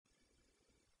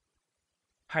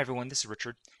Hi everyone, this is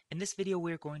Richard. In this video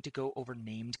we're going to go over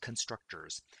named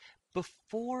constructors.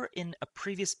 Before, in a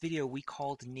previous video, we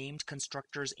called named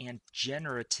constructors and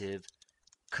generative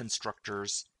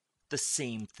constructors the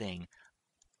same thing.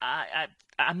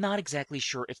 I'm not exactly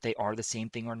sure if they are the same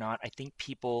thing or not. I think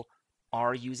people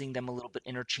are using them a little bit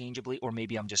interchangeably, or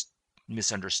maybe I'm just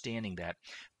misunderstanding that.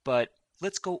 But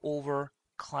let's go over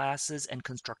classes and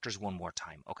constructors one more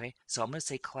time, okay? So I'm going to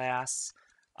say class,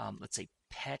 let's say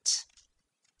pet,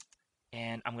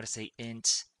 and I'm going to say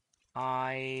int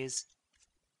eyes,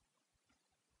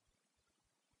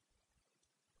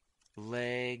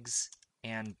 legs,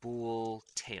 and bool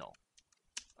tail.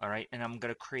 All right, and I'm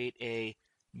going to create a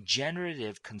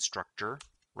generative constructor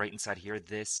right inside here,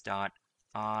 this dot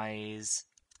eyes,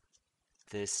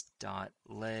 this dot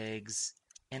legs,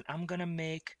 and I'm going to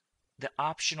make the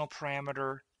optional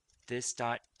parameter this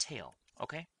dot tail,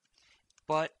 okay?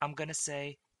 But I'm going to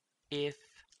say if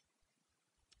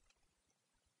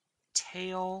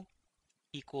tail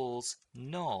equals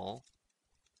null,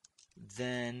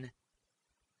 then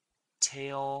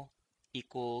tail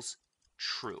equals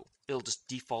true. It'll just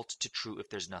default to true if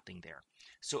there's nothing there.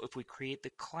 So if we create the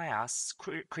class,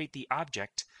 create the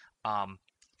object,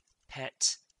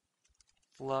 pet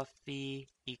fluffy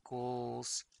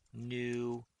equals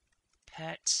new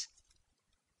pet,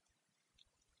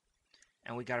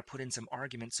 and we got to put in some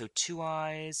arguments. So 2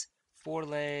 eyes, 4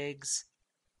 legs,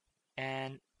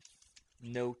 and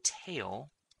no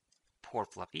tail. Poor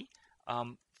Fluffy.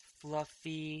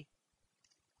 Fluffy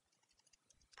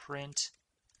print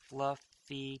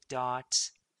fluffy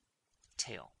dot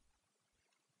tail.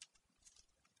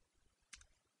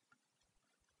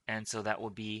 And so that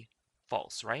would be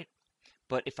false, right?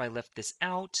 But if I left this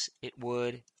out, it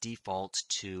would default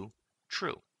to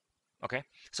true. Okay,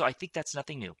 so I think that's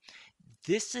nothing new.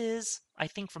 This is, I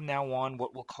think from now on,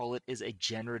 what we'll call it is a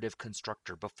generative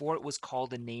constructor. Before it was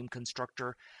called a name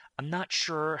constructor. I'm not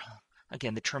sure,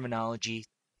 again, the terminology,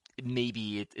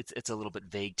 maybe it's a little bit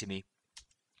vague to me.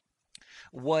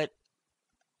 What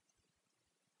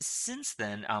since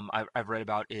then I've read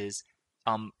about is,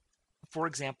 for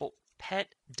example,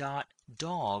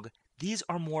 pet.dog. These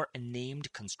are more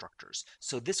named constructors.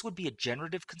 So this would be a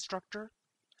generative constructor.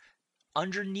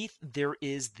 Underneath there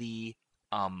is the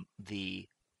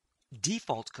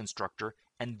default constructor,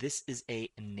 and this is a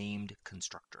named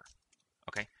constructor.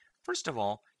 Okay. First of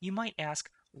all, you might ask,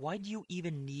 why do you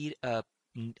even need a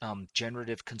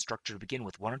generative constructor to begin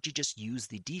with? Why don't you just use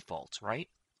the default, right?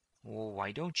 Well,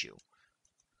 why don't you?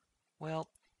 Well,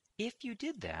 if you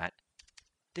did that,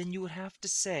 then you would have to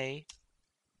say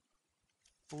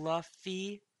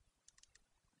fluffy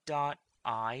dot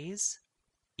eyes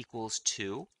equals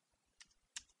 2.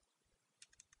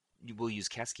 You will use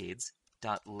cascades.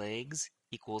 Dot legs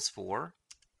equals 4.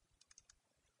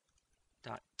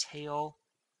 Dot tail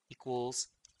equals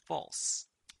false.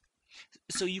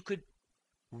 So you could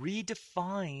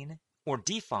redefine or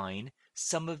define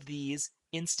some of these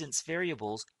instance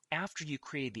variables after you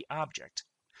create the object.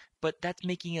 But that's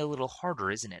making it a little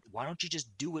harder, isn't it? Why don't you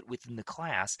just do it within the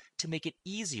class to make it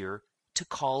easier to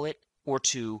call it or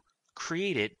to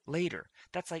create it later?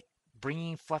 That's like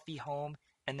bringing Fluffy home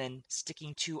and then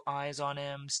sticking 2 eyes on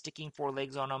him, sticking 4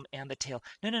 legs on him, and the tail.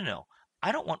 No.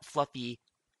 I don't want Fluffy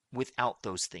without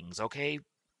those things, okay?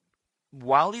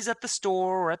 While he's at the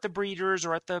store or at the breeder's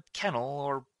or at the kennel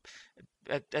or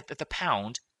at the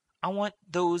pound, I want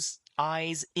those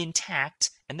eyes intact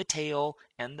and the tail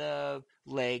and the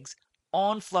legs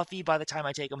on Fluffy by the time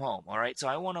I take him home. All right, so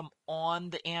I want them on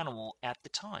the animal at the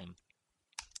time.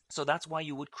 So that's why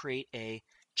you would create a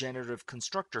generative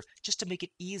constructor, just to make it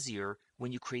easier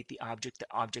when you create the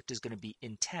object is going to be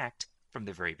intact from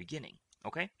the very beginning.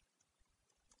 Okay?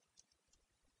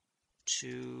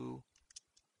 2,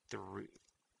 3,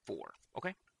 4.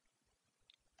 Okay?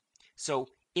 So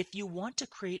if you want to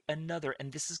create another,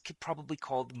 and this is probably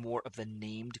called more of the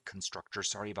named constructor,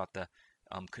 sorry about the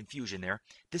confusion there.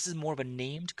 This is more of a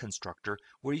named constructor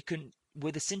where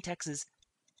the syntax is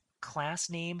class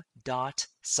name dot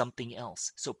something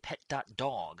else. So pet dot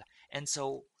dog. And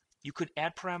so you could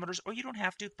add parameters, or you don't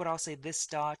have to, but I'll say this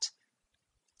dot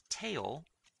tail,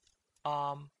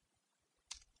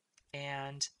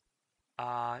 and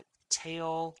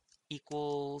tail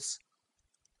equals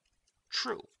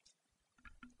true.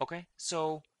 Okay,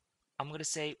 so I'm going to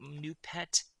say new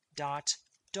pet dot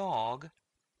dog,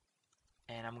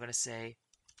 and I'm going to say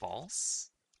false.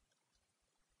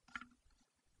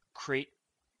 Create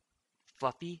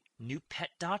Fluffy new pet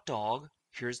dot dog.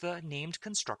 Here's the named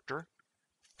constructor.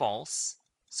 False,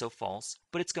 so false,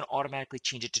 but it's going to automatically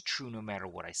change it to true no matter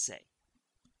what I say.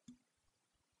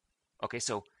 Okay,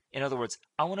 so In other words,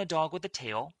 I want a dog with a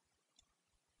tail.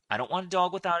 I don't want a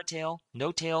dog without a tail.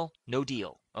 No tail, no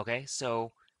deal. Okay,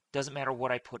 so doesn't matter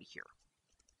what I put here.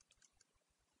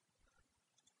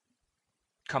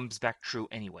 Comes back true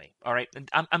anyway. All right, and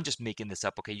I'm just making this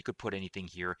up. Okay, you could put anything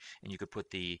here, and you could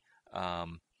put the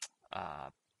um, uh,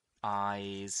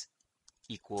 eyes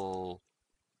equal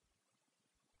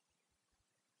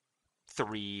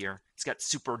 3, or it's got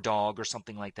super dog or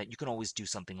something like that. You can always do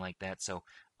something like that. So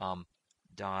um,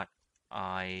 dot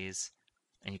eyes,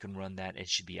 and you can run that. It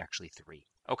should be actually 3.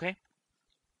 Okay.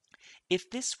 If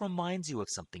this reminds you of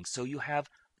something, so you have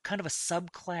kind of a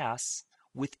subclass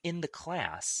within the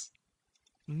class,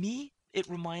 it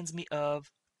reminds me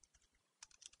of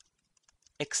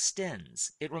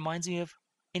extends. It reminds me of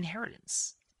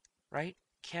inheritance, right?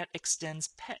 Cat extends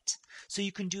pet. So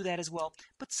you can do that as well.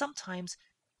 But sometimes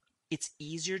it's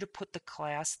easier to put the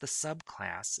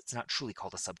subclass, it's not truly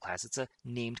called a subclass, it's a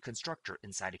named constructor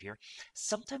inside of here.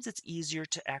 Sometimes it's easier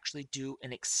to actually do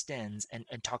an extends and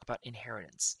talk about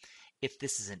inheritance. If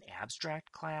this is an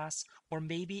abstract class, or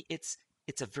maybe it's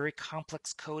a very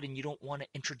complex code and you don't want to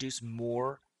introduce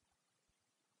more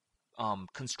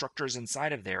constructors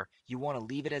inside of there, you want to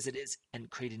leave it as it is and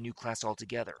create a new class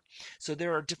altogether. So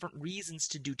there are different reasons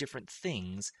to do different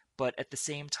things, but at the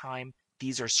same time,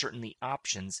 these are certainly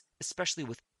options, especially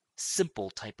with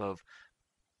simple type of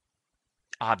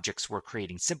objects we're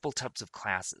creating, simple types of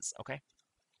classes, okay?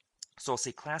 So I'll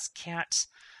say class cat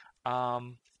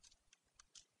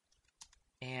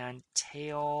and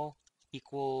tail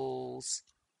equals,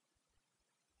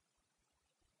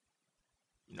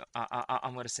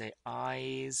 I'm going to say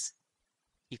eyes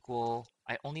equal,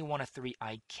 I only want a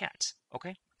 3-eyed cat,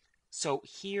 okay? So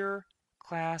here,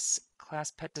 class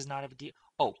pet does not have a D.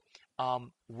 Oh,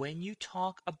 when you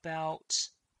talk about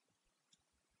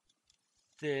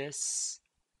this,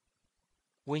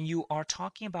 when you are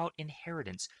talking about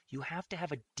inheritance, you have to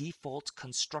have a default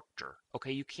constructor,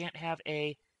 okay? You can't have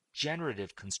a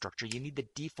generative constructor. You need the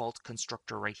default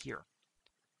constructor right here,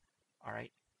 all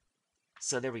right?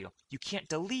 So there we go. You can't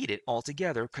delete it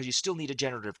altogether because you still need a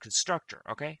generative constructor,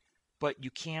 okay? But you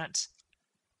can't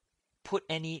put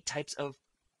any types of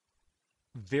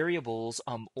variables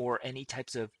or any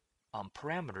types of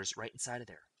parameters right inside of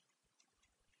there.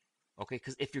 Okay,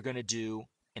 because if you're going to do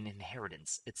an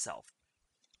inheritance itself.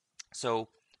 So,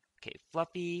 okay,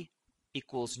 Fluffy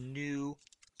equals new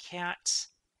cat.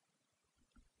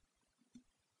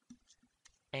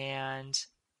 And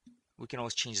we can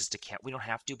always change this to cat. We don't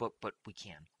have to, but we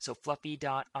can. So Fluffy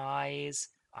dot eyes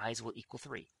will equal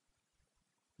 3.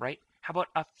 Right? How about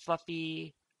a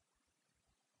Fluffy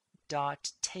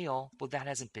dot tail? Well, that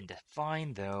hasn't been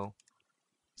defined though.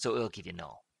 So it'll give you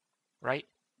null. Right?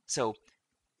 So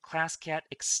class cat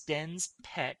extends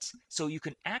pet, so you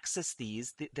can access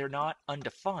these. They're not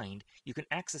undefined. You can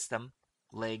access them,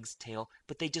 legs, tail,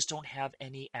 but they just don't have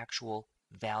any actual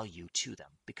value to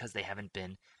them because they haven't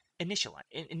been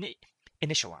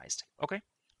initialized. Okay.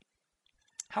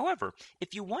 However,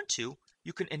 if you want to,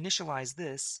 you can initialize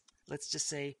this. Let's just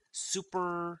say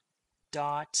super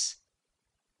dot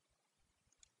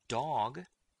dog.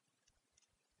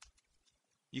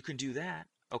 You can do that.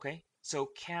 Okay. So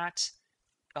cat,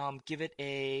 give it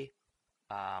a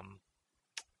um,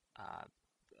 uh,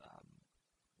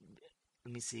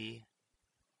 let me see,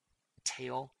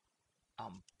 tail,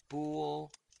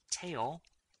 bool tail,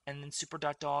 and then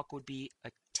super.dog would be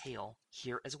a tail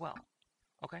here as well.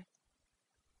 Okay?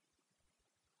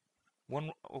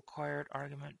 One required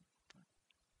argument.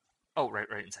 Oh, right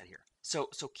inside here. So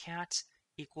cat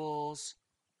equals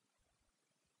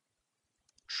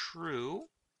true.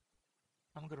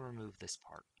 I'm going to remove this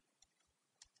part.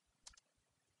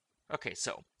 Okay,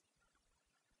 so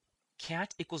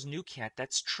cat equals new cat.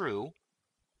 That's true.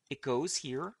 It goes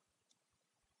here.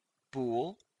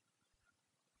 Bool.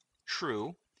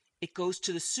 True. It goes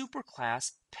to the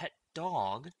superclass pet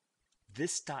dog.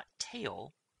 This dot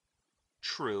tail.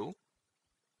 True.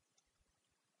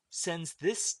 Sends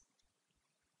this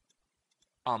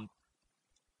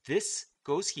this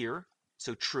goes here,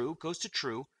 so true goes to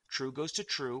true, true goes to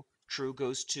true, true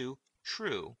goes to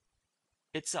true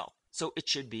itself. So it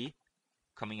should be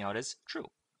coming out as true,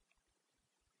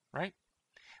 right?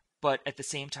 But at the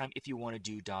same time, if you want to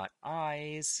do dot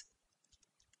eyes,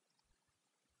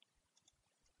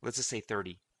 let's just say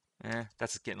 30.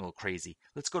 That's getting a little crazy.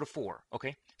 Let's go to 4,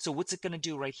 okay? So what's it going to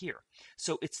do right here?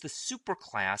 So it's the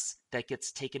superclass that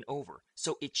gets taken over.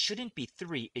 So it shouldn't be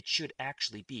 3. It should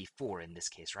actually be 4 in this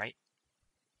case, right?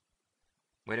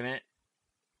 Wait a minute.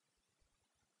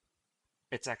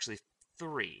 It's actually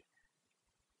 3.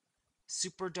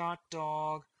 Super dot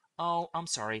dog. Oh, I'm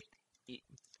sorry.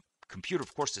 computer,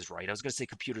 of course, is right. I was going to say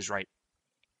computer's right.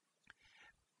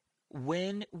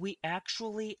 When we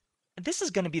actually, this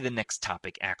is going to be the next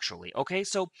topic, actually. Okay,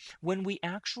 so when we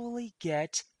actually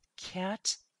get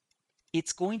cat,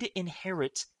 it's going to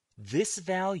inherit this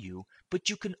value, but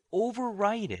you can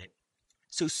override it.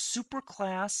 So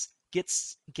superclass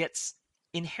gets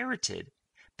inherited,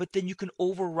 but then you can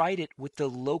override it with the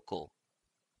local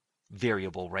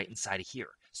variable right inside of here.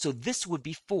 So this would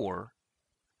be 4,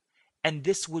 and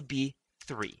this would be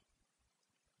 3.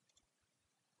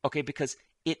 Okay, because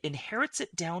it inherits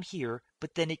it down here,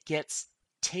 but then it gets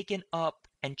taken up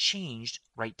and changed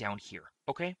right down here.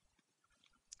 Okay?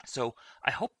 So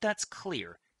I hope that's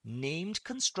clear. Named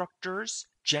constructors,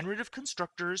 generative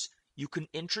constructors, you can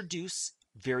introduce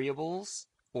variables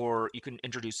or you can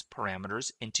introduce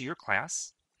parameters into your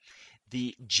class.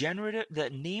 The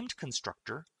named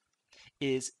constructor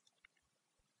is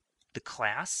the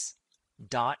class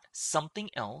dot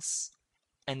something else,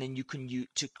 and then you can use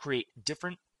to create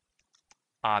different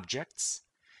objects,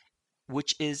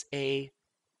 which is a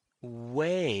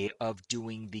way of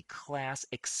doing the class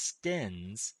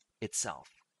extends itself.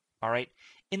 All right.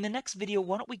 In the next video,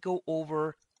 why don't we go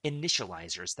over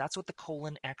initializers? That's what the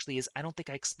colon actually is. I don't think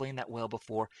I explained that well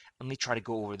before. Let me try to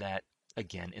go over that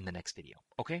again in the next video.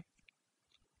 Okay.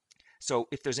 So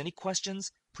if there's any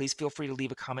questions, please feel free to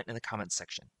leave a comment in the comments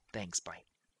section. Thanks. Bye.